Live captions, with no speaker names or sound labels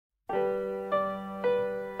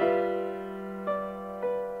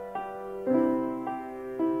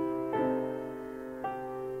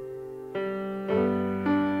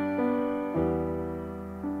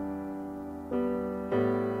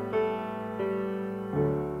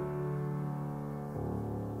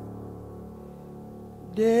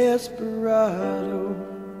Desperado,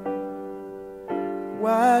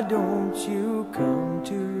 why don't you come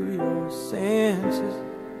to your senses?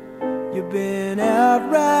 You've been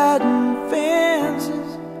out riding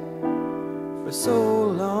fences for so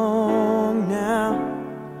long now.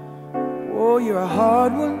 Oh, you're a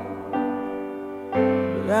hard one,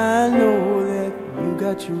 but I know that you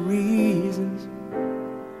got your reasons.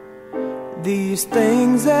 These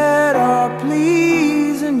things that are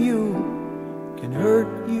pleasing you can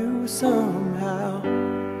hurt you somehow.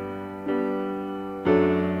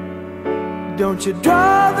 Don't you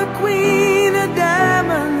draw the queen of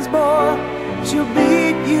diamonds, boy. She'll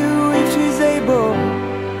beat you if she's able.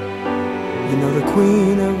 You know the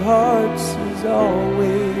queen of hearts is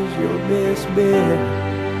always your best bet.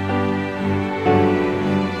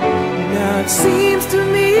 Now it seems to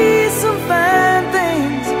me some fine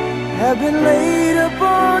things have been laid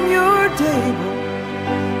upon your table,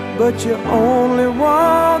 but you only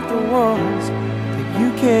want the ones that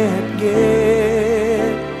you can't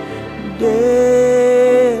get.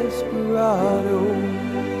 Desperado,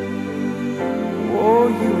 oh,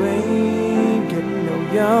 you ain't getting no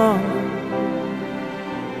younger.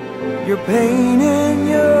 Your pain and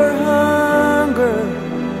your hunger,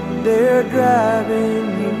 they're driving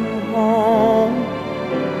you home.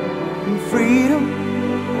 And freedom,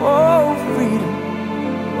 oh freedom,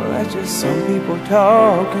 well that's just some people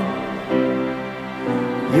talking.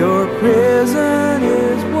 Your prison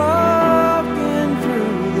is walking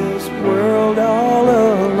through this world all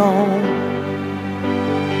alone.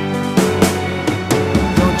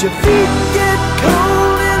 Don't your feet get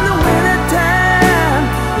cold in the wintertime?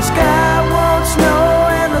 The sky won't snow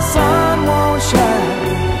and the sun won't shine.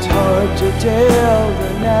 It's hard to tell the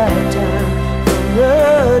nighttime from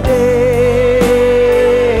the day.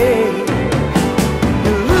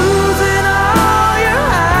 You're losing all your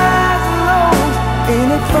highs and lows.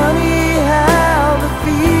 Ain't it funny how the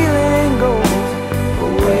feeling goes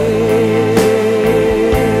away?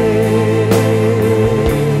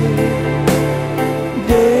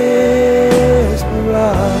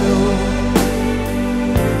 Desperado,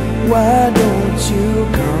 why don't you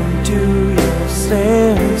come to your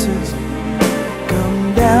senses? Come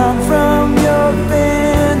down from your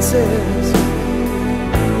fences.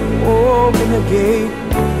 Open the gate.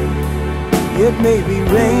 It may be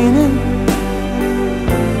raining,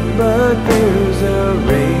 but there's a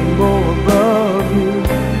rainbow above you.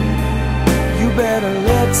 You better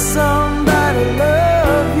let somebody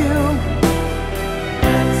love you.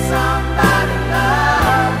 Let somebody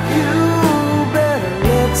love you. Better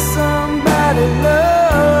let somebody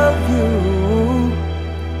love you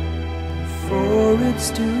before it's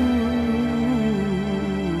too